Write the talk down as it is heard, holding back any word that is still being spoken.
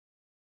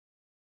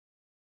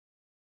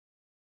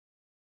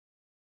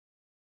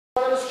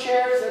One of his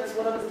chairs, that's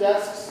one of his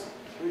desks.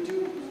 We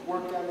do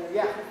work down there.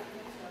 Yeah.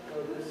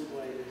 Go this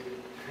way.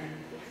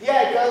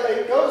 Yeah,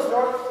 it goes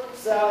north,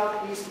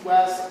 south, east,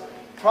 west.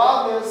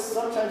 Problem is,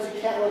 sometimes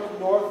you can't look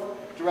north,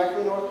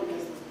 directly north,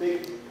 because this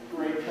big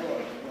gray pillar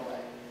in the way.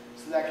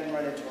 So that can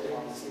run into a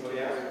problem. Oh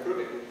yeah, improve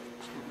it.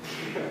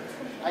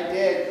 I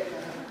did.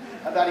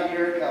 About a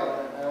year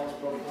ago, I almost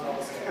broke the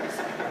telescopes.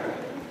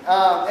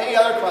 Any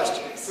other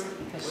questions?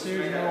 Does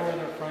Sears know where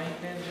their frying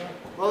pans are?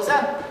 What was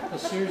that?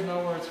 Does Sears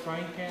know where its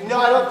frying pans are? No,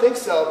 I don't think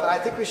so, but I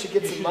think we should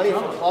get some money for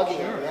tell them. plugging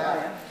Sure. them.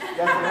 Yeah,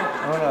 definitely.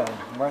 Oh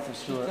no, Martha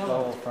Stewart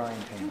Lowell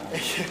frying pan.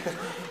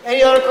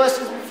 Any other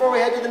questions before we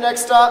head to the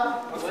next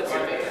stop?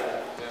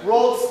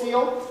 Rolled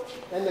steel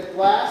and the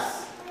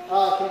glass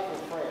came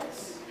from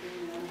France.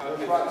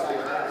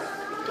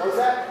 What was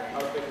that? How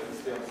thick is the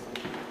steel?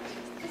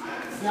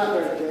 It's not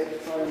very thick.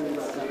 It's only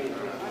about that.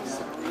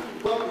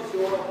 Look, it's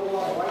doing a whole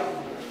lot of white in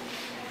here.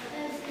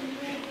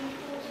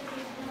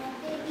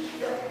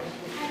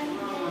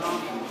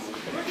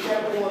 You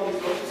gotta put one of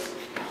these books.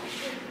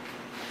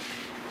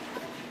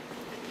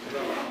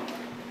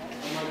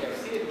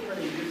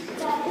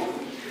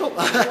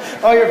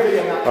 Oh, your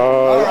video now.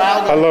 All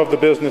right, I love the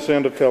business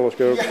end of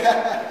telescopes. I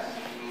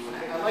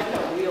like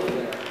that wheel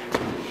there.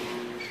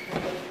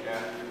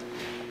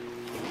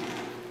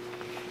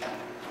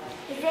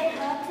 Is it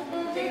hard to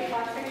move it?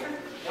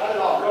 Not at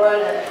all. Go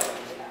right ahead.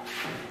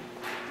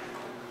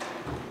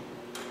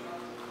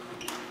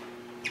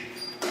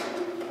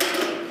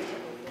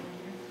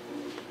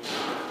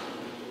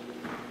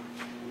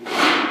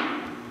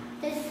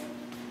 This.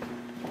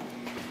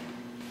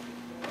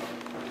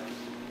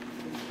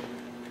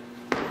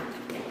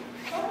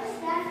 What was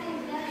that thing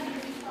that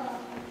you saw?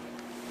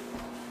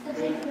 The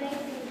big gray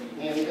thing.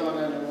 And we going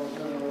down the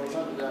little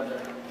something down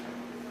there.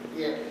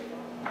 Yeah.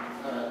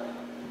 All right.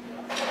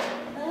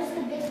 What was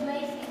the big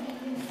gray thing that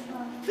you saw?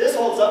 This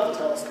holds up the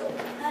telescope.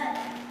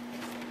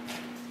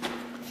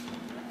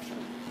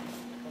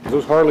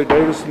 Those Harley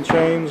Davidson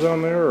chains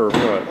on there, or What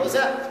what? was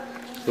that?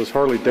 Those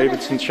Harley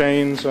Davidson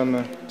chains on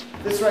the.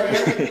 This right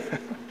here.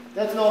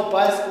 That's an old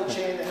bicycle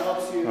chain that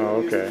helps you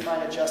Oh, use okay. the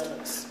fine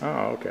adjustments.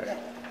 Oh, okay.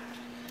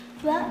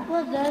 What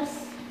were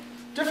those?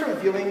 Different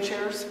viewing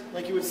chairs,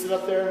 like you would sit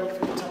up there and look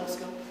through the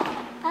telescope.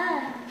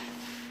 Ah.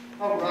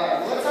 All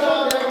right, well, let's head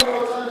on down one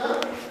more time now.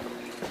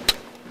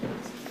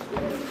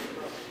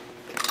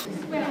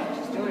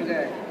 Doing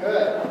that.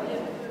 Good.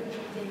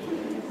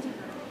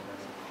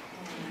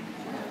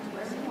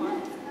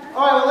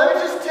 All right, well, let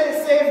me just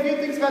say a few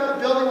things about the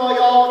building while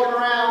y'all are looking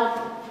around.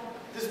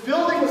 This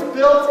building was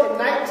built in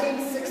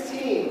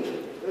 1916.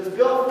 It was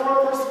built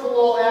for Percival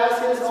Lowell as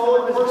his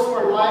own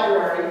personal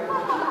library.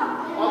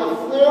 On the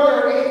floor,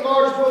 there are 8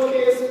 large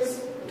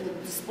bookcases. In the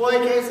display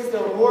cases,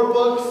 there were more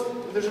books.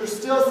 There's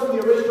still some of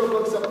the original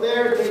books up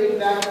there dating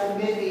back to the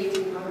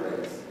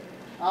mid-1800s.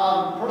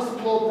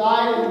 Percival Lowell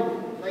died in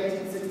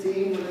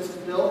 1916 when this was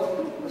built.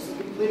 It was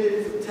completed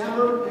in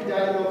September and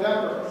died in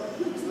November.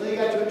 So they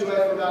got to enjoy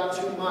it for about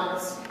 2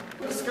 months.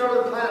 We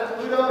discovered the planet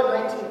Pluto in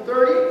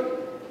 1930.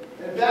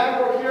 And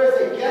back over here is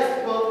a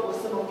guest book with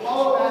some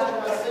Apollo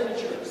astronaut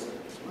signatures.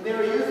 When they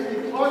were using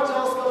the Clark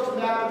telescope to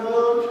map the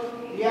moon,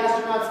 the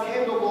astronauts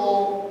came to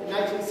Lowell in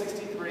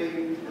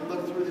 1963 and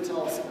looked through the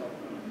telescope.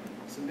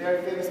 Some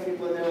very famous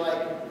people in there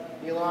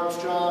like Neil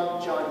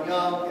Armstrong, John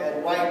Young,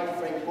 Ed White,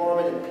 Frank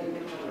Borman, and Pete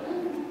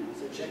Conrad.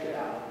 So check it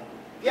out.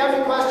 If you have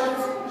any questions,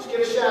 just give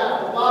a shout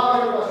out.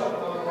 Bob, any questions?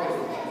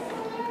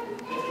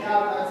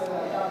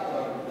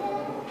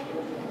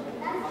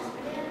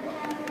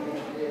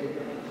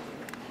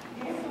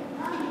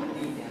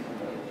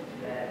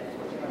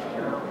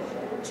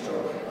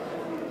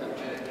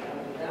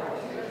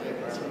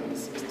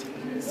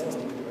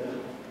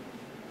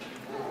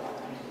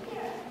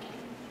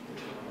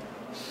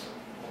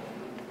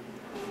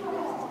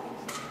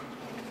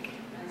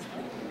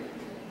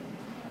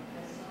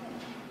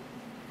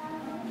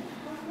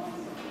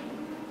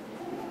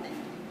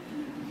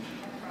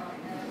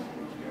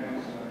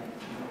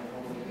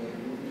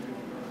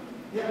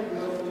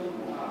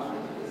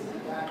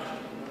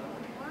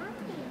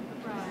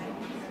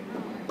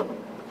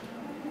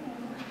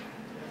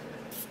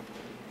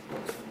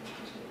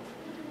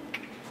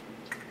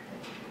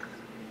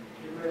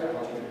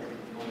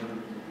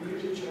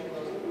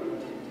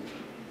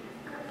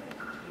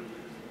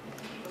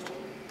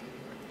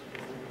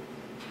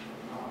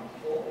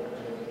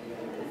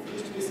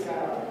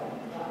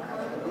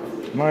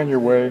 Mind your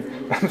way.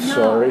 I'm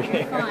sorry.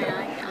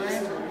 Fine,